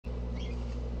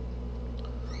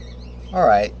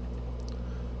Alright,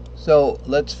 so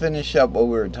let's finish up what we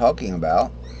were talking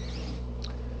about.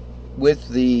 With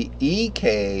the E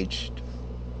caged,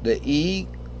 the E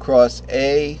cross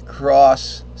A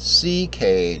cross C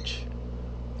cage,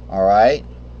 alright,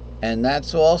 and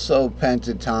that's also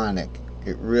pentatonic.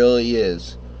 It really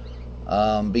is.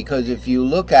 Because if you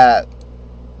look at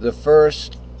the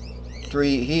first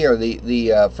three here,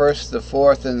 the first, the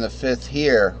fourth, and the fifth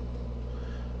here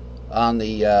on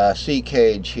the C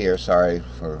cage here, sorry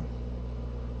for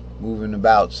moving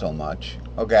about so much.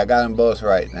 Okay, I got them both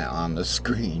right now on the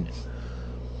screen.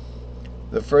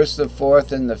 The first, the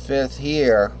fourth, and the fifth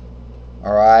here,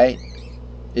 alright,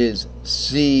 is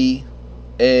C,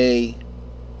 A,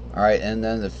 alright, and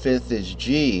then the fifth is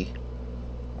G,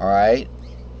 alright.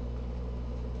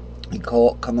 You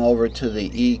come over to the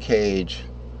E cage,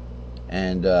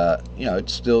 and you know,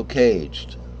 it's still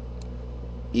caged.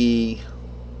 E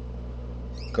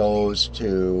goes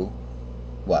to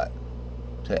what?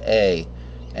 To A,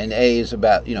 and A is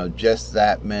about, you know, just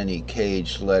that many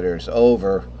caged letters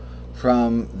over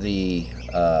from the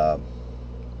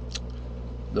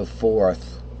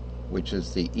fourth, which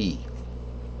is the E.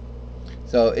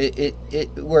 So it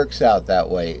works out that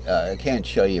way. I can't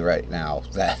show you right now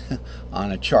that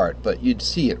on a chart, but you'd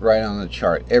see it right on the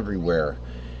chart everywhere.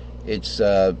 It's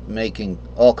making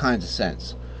all kinds of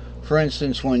sense. For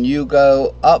instance, when you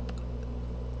go up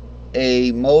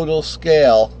a modal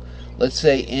scale, let's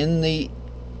say in the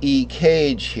E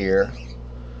cage here,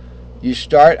 you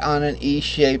start on an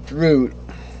E-shaped root,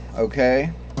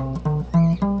 okay?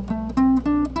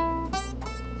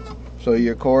 So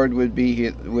your chord would be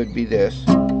this,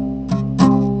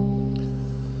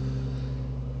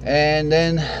 and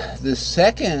then the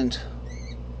second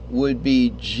would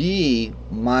be G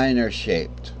minor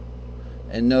shaped.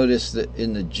 And notice that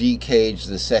in the G cage,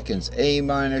 the second's A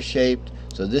minor shaped.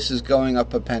 So this is going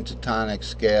up a pentatonic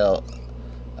scale.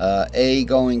 A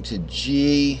going to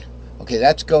G. Okay,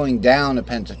 that's going down a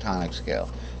pentatonic scale.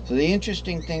 So the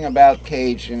interesting thing about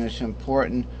caged, and it's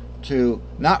important to,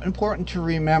 not important to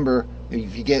remember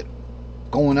if you get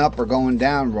going up or going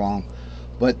down wrong,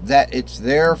 but that it's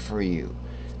there for you.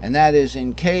 And that is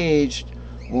in caged,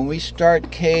 when we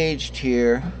start caged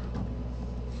here,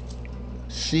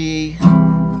 C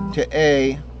to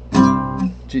A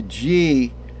to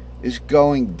G is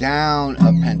going down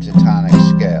a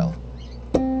pentatonic scale.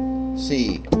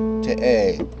 C to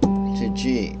A to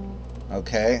G,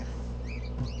 okay?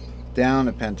 Down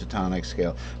a pentatonic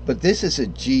scale. But this is a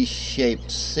G-shaped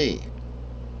C.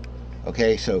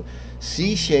 Okay, so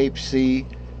C-shaped C,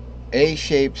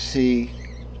 A-shaped C,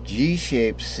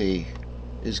 G-shaped C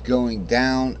is going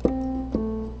down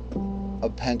a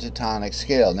pentatonic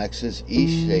scale. Next is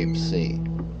E-shaped C.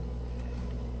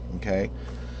 Okay?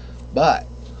 But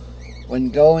when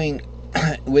going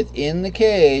within the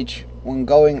cage, when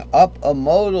going up a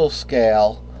modal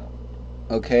scale,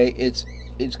 okay, it's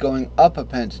going up a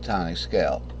pentatonic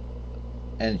scale,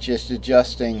 and it's just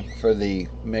adjusting for the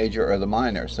major or the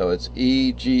minor. So it's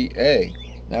E, G, A.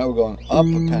 Now we're going up a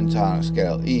pentatonic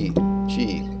scale. E,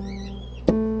 G,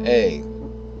 A,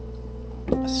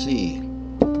 C,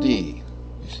 D.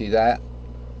 You see that?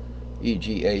 E,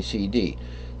 G, A, C, D.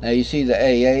 Now you see the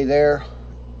AA there?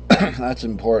 That's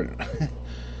important.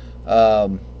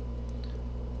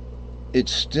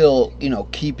 It's still, you know,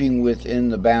 keeping within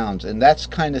the bounds, and that's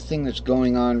kind of thing that's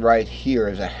going on right here.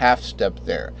 Is a half step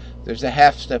there. There's a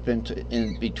half step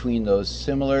in between those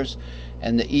similars,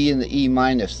 and the E and the E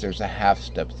minus, there's a half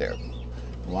step there.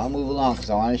 Well, I'll move along because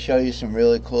I want to show you some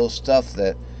really cool stuff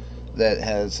that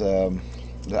has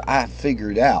that I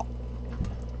figured out,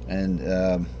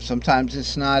 and sometimes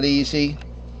it's not easy,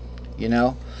 you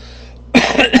know.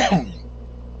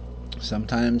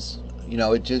 Sometimes, you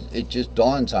know, it just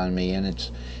dawns on me, and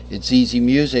it's easy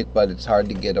music, but it's hard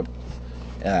to get up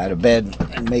out of bed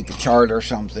and make a chart or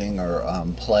something, or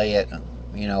play it,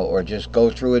 you know, or just go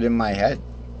through it in my head,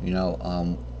 you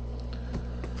know.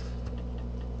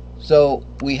 So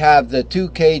we have the two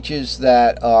cages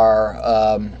that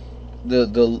are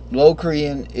the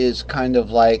Locrian is kind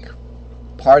of like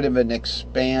part of an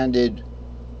expanded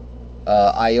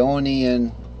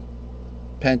Ionian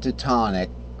pentatonic.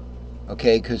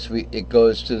 Okay, because it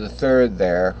goes to the third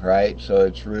there, right? So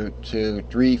it's root 2,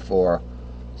 3, 4,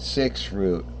 6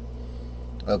 root.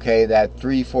 Okay, that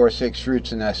 3, 4, 6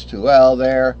 root's an S2L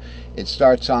there. It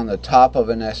starts on the top of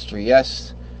an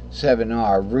S3S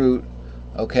 7R root.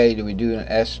 Okay, do we do an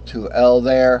S2L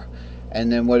there? And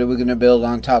then what are we going to build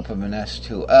on top of an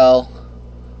S2L?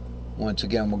 Once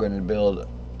again, we're going to build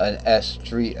an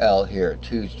S3L here.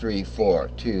 2, 3,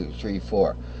 4, 2, 3,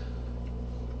 4.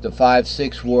 The 5,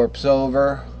 6 warps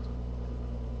over.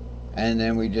 and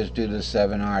then we just do the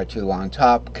 7R2 on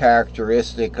top,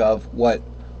 characteristic of what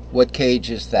cage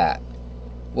is that?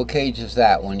 What cage is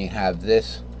that when you have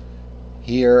this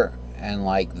here and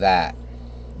like that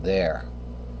there?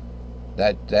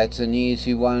 That's an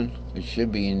easy one. It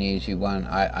should be an easy one.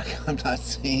 I'm not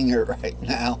seeing it right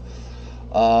now.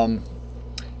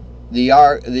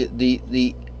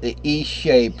 The E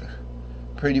shape,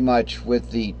 pretty much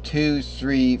with the 2,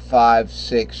 3, 5,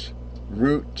 6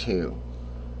 root 2.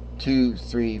 2,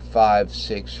 3, 5,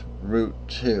 6 root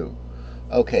 2.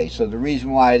 Okay, so the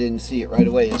reason why I didn't see it right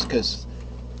away is because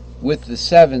with the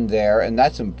 7 there, and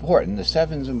that's important. The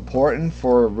 7's important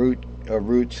for a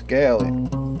root scaling.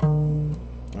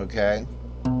 Okay.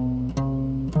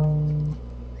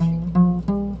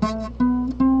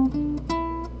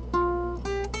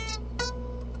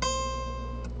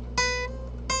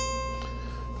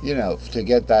 You know, to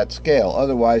get that scale.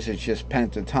 Otherwise, it's just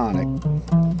pentatonic.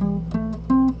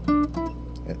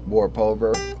 Warp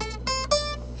over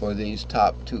for these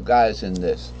top 2 guys in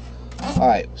this.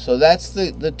 Alright, so that's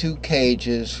the 2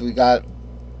 cages. We got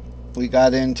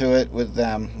into it with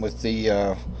them, with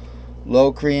the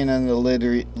Locrian and the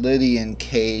Lydian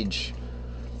cage.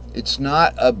 It's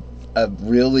not a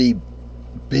really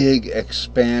big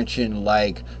expansion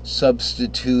like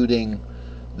substituting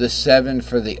the 7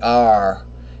 for the R,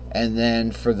 and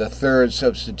then for the 3rd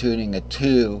substituting a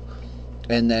 2,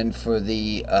 and then for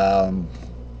the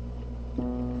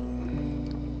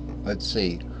let's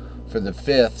see, for the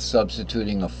 5th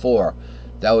substituting a 4.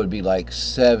 That would be like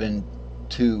 7,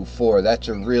 2, 4. That's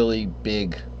a really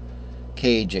big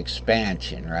cage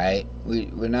expansion, right?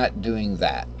 We're not doing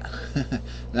that.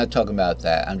 Not talking about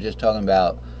that. I'm just talking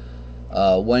about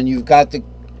when you've got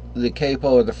the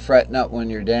capo or the fret nut when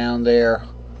you're down there,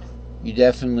 you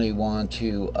definitely want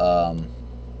to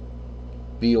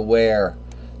be aware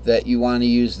that you want to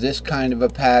use this kind of a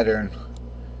pattern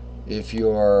if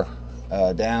you're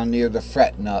down near the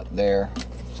fret nut there.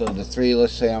 So the 3,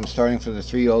 let's say I'm starting for the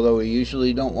 3, although we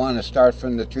usually don't want to start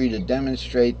from the 3 to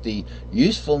demonstrate the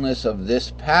usefulness of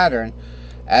this pattern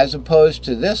as opposed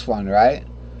to this one, right?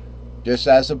 Just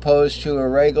as opposed to a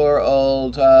regular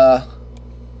old,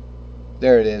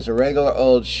 there it is, a regular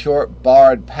old short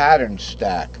barred pattern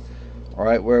stack.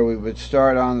 Alright, where we would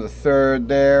start on the 3rd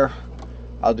there.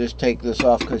 I'll just take this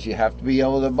off because you have to be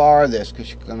able to bar this because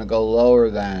you're going to go lower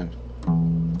than.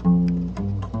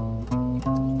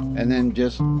 And then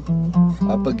just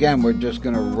up again, we're just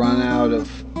going to run out of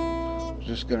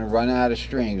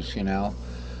strings, you know.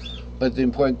 But the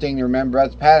important thing to remember about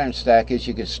the pattern stack is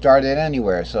you could start it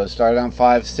anywhere. So start on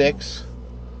 5, 6.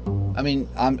 I mean,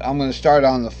 I'm going to start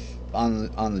on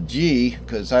the G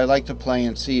because I like to play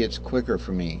in C. It's quicker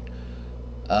for me.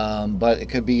 But it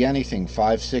could be anything,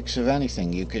 5, 6 of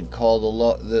anything. You could call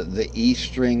the E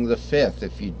string the 5th.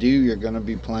 If you do, you're going to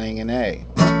be playing an A.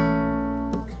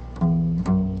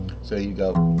 So you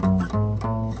go.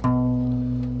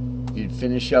 You'd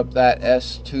finish up that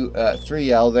S2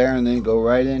 3L there, and then go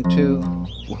right into,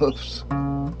 whoops,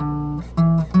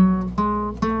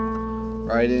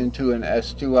 right into an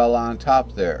S2L on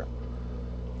top there.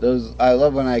 Those, I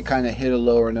love when I kind of hit a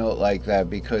lower note like that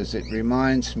because it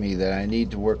reminds me that I need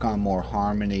to work on more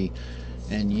harmony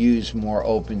and use more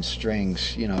open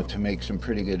strings, you know, to make some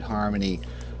pretty good harmony.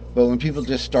 But when people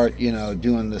just start, you know,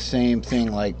 doing the same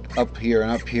thing like up here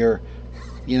and up here,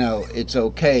 you know, it's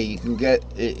okay. You can get,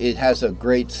 it has a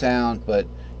great sound, but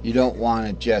you don't want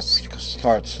to just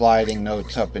start sliding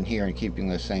notes up in here and keeping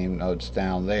the same notes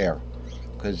down there,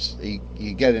 because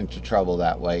you get into trouble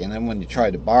that way. And then when you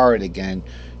try to bar it again,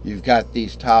 you've got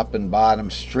these top and bottom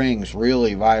strings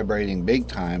really vibrating big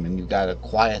time, and you've got to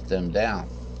quiet them down.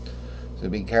 So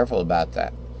be careful about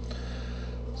that.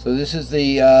 So this is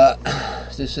the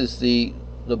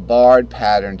barred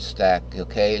pattern stack,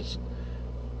 okay? It's,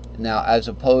 now as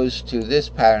opposed to this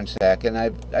pattern stack, and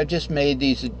I just made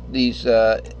these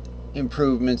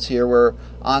improvements here. Where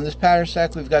on this pattern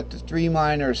stack we've got the 3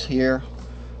 minors here.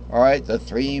 All right, the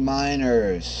 3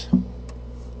 minors.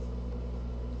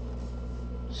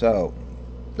 So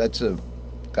that's a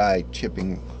guy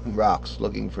chipping rocks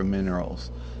looking for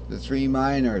minerals. The 3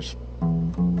 minors.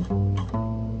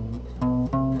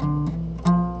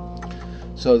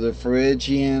 So the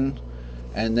Phrygian,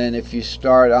 and then if you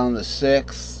start on the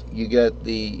 6th, you get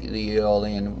the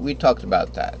Aeolian. We talked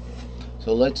about that.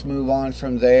 So let's move on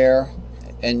from there,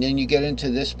 and then you get into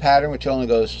this pattern, which only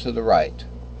goes to the right.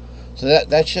 So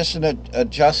that's just an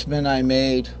adjustment I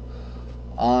made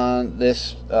on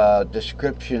this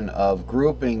description of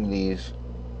grouping these,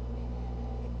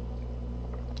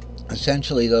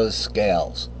 essentially those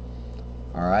scales.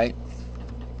 All right,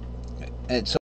 and so